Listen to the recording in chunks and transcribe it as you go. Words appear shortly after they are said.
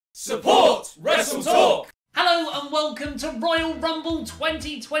Support WrestleTalk! Hello and welcome to Royal Rumble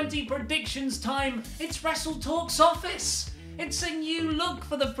 2020 predictions time. It's WrestleTalk's office. It's a new look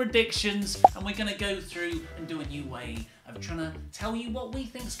for the predictions, and we're going to go through and do a new way of trying to tell you what we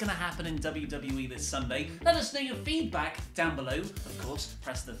think is going to happen in WWE this Sunday. Let us know your feedback down below. Of course,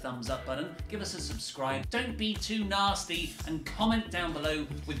 press the thumbs up button, give us a subscribe, don't be too nasty, and comment down below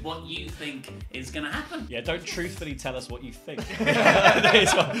with what you think is going to happen. Yeah, don't truthfully tell us what you think.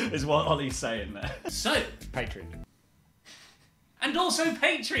 is what Ollie's saying there. So, Patreon. and also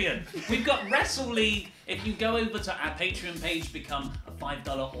Patreon. We've got Wrestle League. If you go over to our Patreon page, become a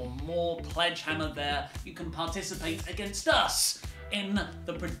 $5 or more pledge hammer there, you can participate against us in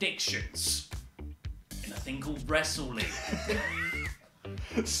the predictions in a thing called Wrestle League.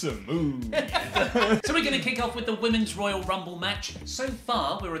 Smooth. So we're going to kick off with the Women's Royal Rumble match. So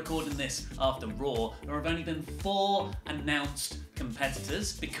far, we're recording this after Raw. There have only been 4 announced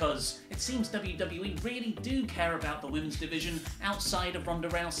competitors because it seems WWE really do care about the women's division outside of Ronda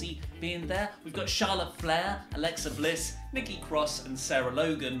Rousey being there. We've got Charlotte Flair, Alexa Bliss, Nikki Cross and Sarah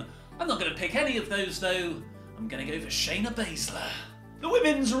Logan. I'm not going to pick any of those though. I'm going to go for Shayna Baszler. The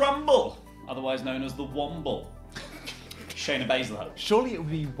Women's Rumble, otherwise known as the Womble. Shayna Baszler. Surely it would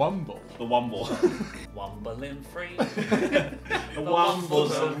be Wumble. The Womble. Wombling free. The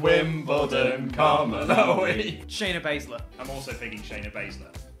Wombles of Wimbledon, come and away. Shayna Baszler. I'm also picking Shayna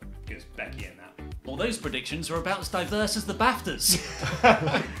Baszler because Becky in that. All those predictions are about as diverse as the BAFTAs.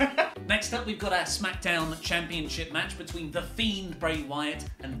 Next up, we've got our SmackDown Championship match between The Fiend, Bray Wyatt,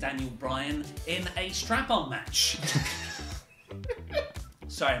 and Daniel Bryan in a strap-on match.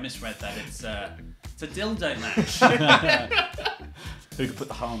 Sorry, I misread that. It's a dildo match. Who could put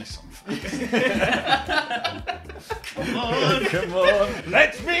the harness on first? Come on! Come on!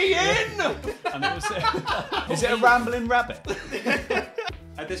 Let me in! And it was, is it a rambling rabbit?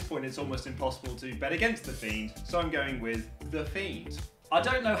 At this point, it's almost impossible to bet against The Fiend, so I'm going with The Fiend. I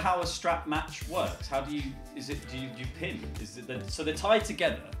don't know how a strap match works. How do you? Do you pin? Is it so they're tied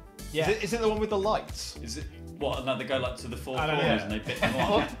together? Yeah. Is it the one with the lights? Is it what? And then they go like to the 4 I don't corners know. and they pit them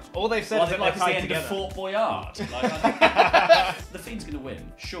on. All they've said Well, is that like they're it's the tied end together. of Fort Boyard. The Fiend's gonna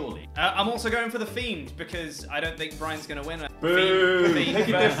win, surely. I'm also going for The Fiend because I don't think Bryan's going to win. Boo! Fiend Pick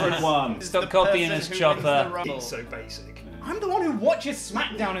a versus different one. the Stop copying person us, who Chopper. wins the Rumble. It's so basic. I'm the one who watches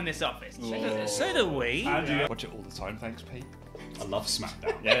SmackDown in this office. So do we. I watch it all the time, thanks, Pete. I love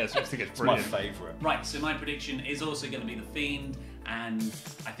SmackDown. Yeah, I think it's It's my brilliant. favourite. Right, so my prediction is also going to be The Fiend, and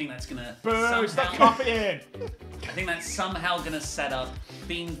I think that's going to Boo! Stop copying! I think that's somehow going to set up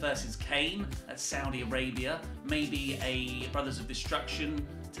Fiend versus Kane at Saudi Arabia, maybe a Brothers of Destruction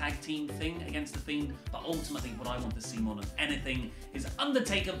tag team thing against The Fiend, but ultimately what I want to see more than anything is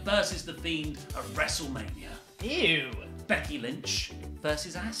Undertaker versus The Fiend at WrestleMania. Ew! Becky Lynch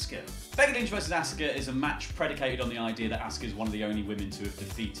versus Asuka. Becky Lynch versus Asuka is a match predicated on the idea that Asuka is one of the only women to have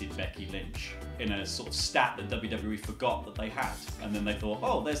defeated Becky Lynch in a sort of stat that WWE forgot that they had. And then they thought,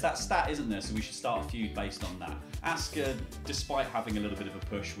 oh, there's that stat, isn't there? So we should start a feud based on that. Asuka, despite having a little bit of a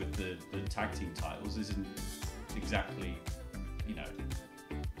push with the tag team titles, isn't exactly, you know,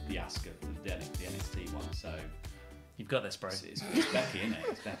 the Asuka, the NXT one. So You've got this, bro. it's Becky, isn't it?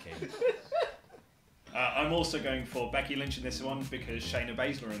 It's Becky. I'm also going for Becky Lynch in this one because Shayna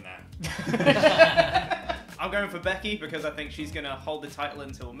Baszler in that. I'm going for Becky because I think she's going to hold the title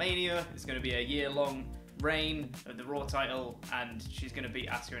until Mania. It's going to be a year-long reign of the Raw title, and she's going to beat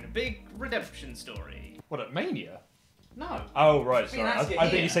Asuka in a big redemption story. What, at Mania? No. Oh, right, I mean, sorry. Asuka I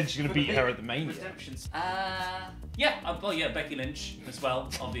think here you said she's going for to the beat her big at the Mania. Redemption. Yeah, Becky Lynch as well,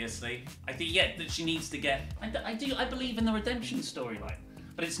 obviously. I think, that she needs to get... I believe in the redemption storyline.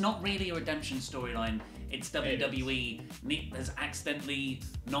 But it's not really a redemption storyline. It's WWE has accidentally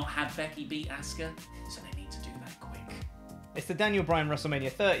not had Becky beat Asuka, so they need to do that quick. It's the Daniel Bryan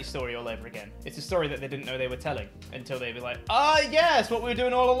WrestleMania 30 story all over again. It's a story that they didn't know they were telling until they were like, yes, what we were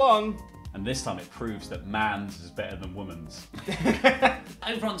doing all along. And this time it proves that man's is better than woman's.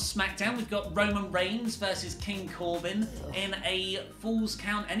 Over on SmackDown, we've got Roman Reigns versus King Corbin in a Falls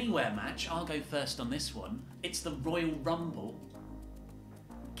Count Anywhere match. I'll go first on this one. It's the Royal Rumble.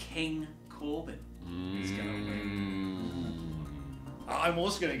 King Corbin is going to win. I'm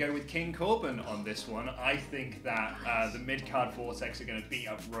also going to go with King Corbin on this one. I think that the mid-card Vortex are going to beat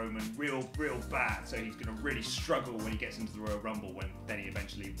up Roman real bad, so he's going to really struggle when he gets into the Royal Rumble when then he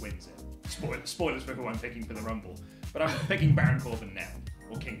eventually wins it. Spoilers for who I'm picking for the Rumble. But I'm picking Baron Corbin now,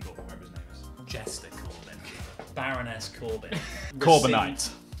 or King Corbin, whatever his name is. Jester Corbin. Baroness Corbin.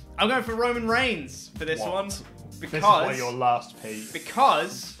 Corbinite. I'm going for Roman Reigns for this What? one. This is Because why your last pick.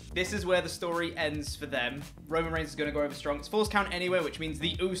 Because This is where the story ends for them. Roman Reigns is going to go over strong. It's Falls Count Anywhere, which means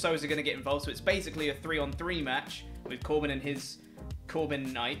the Usos are going to get involved. So it's basically a 3-on-3 match with Corbin and his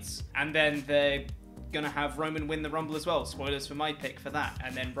Corbin Knights. And then they're going to have Roman win the Rumble as well. Spoilers for my pick for that.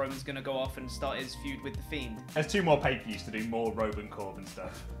 And then Roman's going to go off and start his feud with The Fiend. There's 2 more pay-per-views to do more Roman Corbin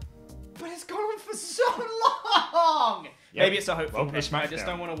stuff. But it's gone on for so long! Yep. Maybe it's a hopeful Welcome to pick. I just SmackDown.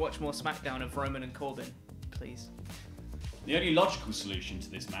 don't want to watch more SmackDown of Roman and Corbin. Please. The only logical solution to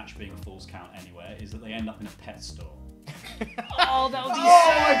this match being a Falls Count Anywhere is that they end up in a pet store. Oh, that would be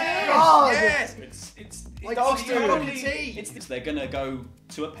God! Yes! It's Like the Austin only- Booker T. it's they're gonna go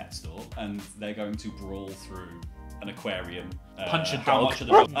to a pet store and they're going to brawl through an aquarium. Punch a how dog. much of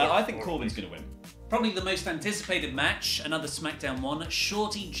the I think Corbin's gonna win. Probably the most anticipated match, another SmackDown one,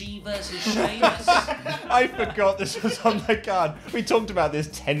 Shorty G versus Sheamus. I forgot this was on the card. We talked about this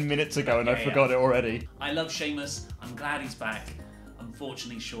 10 minutes ago and I Yeah, forgot it already. I love Sheamus. I'm glad he's back.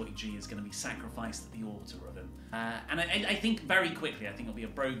 Unfortunately, Shorty G is going to be sacrificed at the altar of him. And I think very quickly, I think it'll be a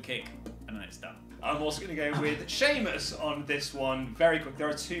brogue kick, and then it's done. I'm also going to go with Sheamus on this one. Very quick. There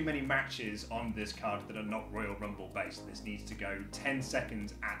are too many matches on this card that are not Royal Rumble based. This needs to go 10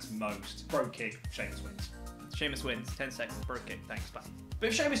 seconds at most. Pro kick, Sheamus wins. Sheamus wins. 10 seconds. Brogue kick. Thanks, bye. But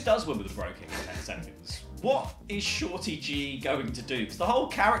if Sheamus does win with a brogue kick in 10 seconds, what is Shorty G going to do? Because the whole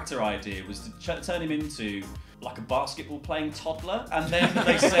character idea was to turn him into like a basketball playing toddler, and then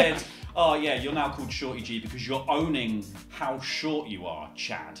they said, oh yeah, you're now called Shorty G because you're owning how short you are,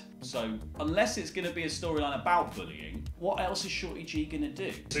 Chad. So unless it's going to be a storyline about bullying, what else is Shorty G going to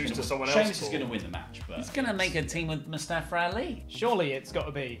do? Lose to someone else, Sheamus is or- going to win the match, but He's going to make a team with Mustafa Ali. Surely it's got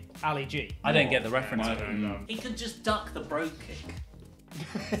to be Ali G. I don't get the reference. my- And, He could just duck the brogue kick.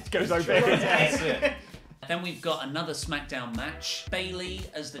 It goes over his head. that's it. Then we've got another SmackDown match. Bayley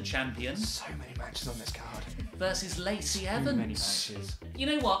as the champion So many matches on this card. versus Lacey Too many Evans. matches. You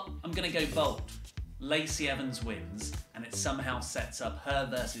know what? I'm going to go bold. Lacey Evans wins, and it somehow sets up her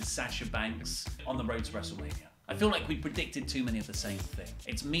versus Sasha Banks on the road to WrestleMania. I feel like we predicted too many of the same thing.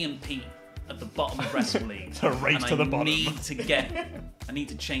 It's me and Pete at the bottom of Wrestle League. The race and to the bottom. I need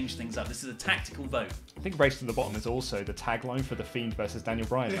to change things up. This is a tactical vote. I think Race to the Bottom is also the tagline for the Fiend versus Daniel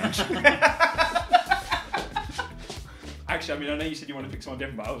Bryan match. actually, I mean, I know you said you want to pick someone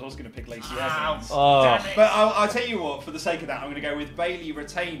different, but I was also going to pick Lacey Evans. Oh, Damn it. But I'll tell you what, for the sake of that, I'm going to go with Bayley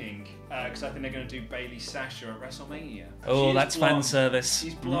retaining, because I think they're going to do Bayley Sasha at WrestleMania. Oh, She's that's fan blonde. service.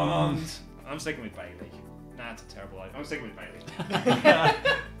 She's blonde. I'm sticking with Bayley. Nah, it's a terrible idea. I'm sticking with Bayley.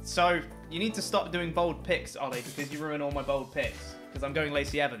 So, you need to stop doing bold picks, Ollie, because you ruin all my bold picks. Because I'm going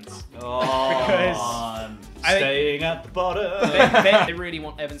Lacey Evans. Oh, staying at the bottom. They really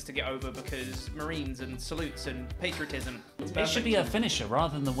want Evans to get over because Marines and salutes and patriotism. It's It should be a finisher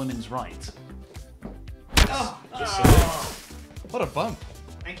rather than the women's right. what a bump.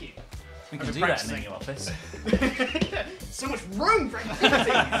 Thank you. We can I've do been that in the practicing. new office. So much room for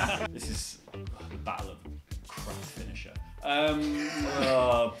activity. This is the battle of crap finisher.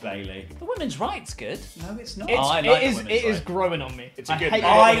 Bayley. The women's right's good. No, it's not. I like the women's It is right. growing on me. It's a good hate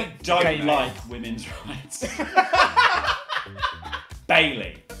match. I it. don't Okay, like women's rights.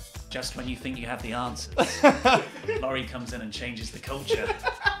 Bayley. Just when you think you have the answers, Laurie comes in and changes the culture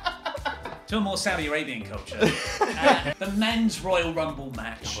to a more Saudi Arabian culture. The men's Royal Rumble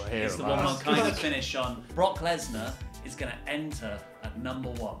match Oh, here is the it one is. we'll kind of finish on. Brock Lesnar is going to enter at number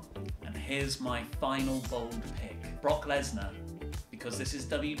 1. And here's my final bold pick. Brock Lesnar, because this is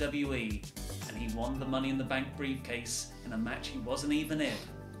WWE, and he won the Money in the Bank briefcase in a match he wasn't even in,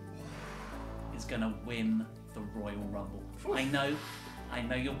 is going to win the Royal Rumble. I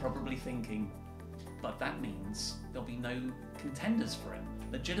know you're probably thinking, but that means there'll be no contenders for him,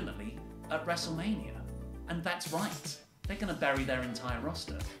 legitimately, at WrestleMania. And that's right. They're going to bury their entire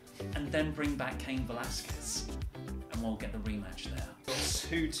roster and then bring back Cain Velasquez. And we'll get the rematch there.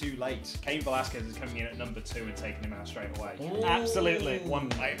 Too late. Cain Velasquez is coming in at number 2 and taking him out straight away. Absolutely. I Well,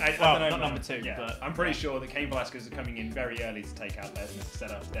 don't know, not number 2, yeah, but I'm pretty sure that Cain Velasquez is coming in very early to take out Lesnar to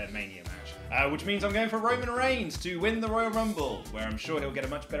set up their Mania match. Which means I'm going for Roman Reigns to win the Royal Rumble, where I'm sure he'll get a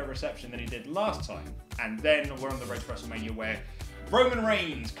much better reception than he did last time. And then we're on the road to WrestleMania, where Roman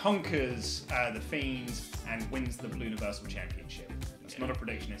Reigns conquers the Fiend and wins the Blue Universal Championship. It's not a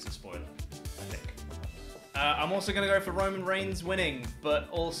prediction, it's a spoiler, I think. I'm also going to go for Roman Reigns winning, but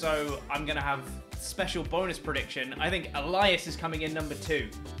also I'm going to have special bonus prediction. I think Elias is coming in number 2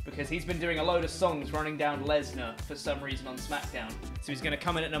 because he's been doing a load of songs running down Lesnar for some reason on SmackDown. So he's going to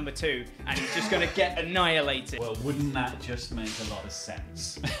come in at number 2 and he's just going to get annihilated. Well, wouldn't that just make a lot of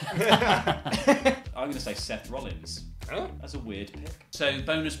sense? I'm I'm going to say Seth Rollins. Huh? That's a weird pick. So,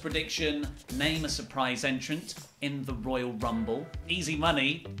 bonus prediction, name a surprise entrant in the Royal Rumble. Easy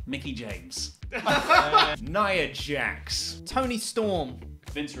money, Mickey James. Nia Jax. Tony Storm.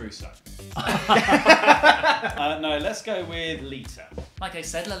 Vince Russo. No, let's go with Lita. Like I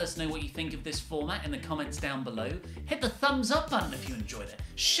said, let us know what you think of this format in the comments down below. Hit the thumbs up button if you enjoyed it.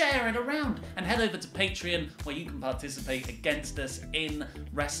 Share it around and head over to Patreon where you can participate against us in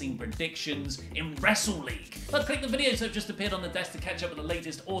wrestling predictions in Wrestle League. But click the videos that have just appeared on the desk to catch up with the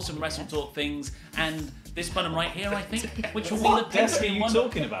latest awesome WrestleTalk things, and this button right here, I think, which will be the What desk are Patreon you one.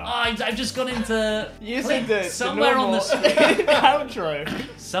 talking about? I've just gone into You click said the somewhere on the screen.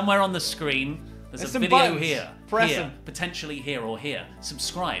 outro. Somewhere on the screen, there's a some video buttons. here, Press here, them. potentially here or here.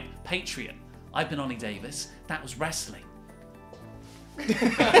 Subscribe, Patreon. I've been Ollie Davis. That was wrestling.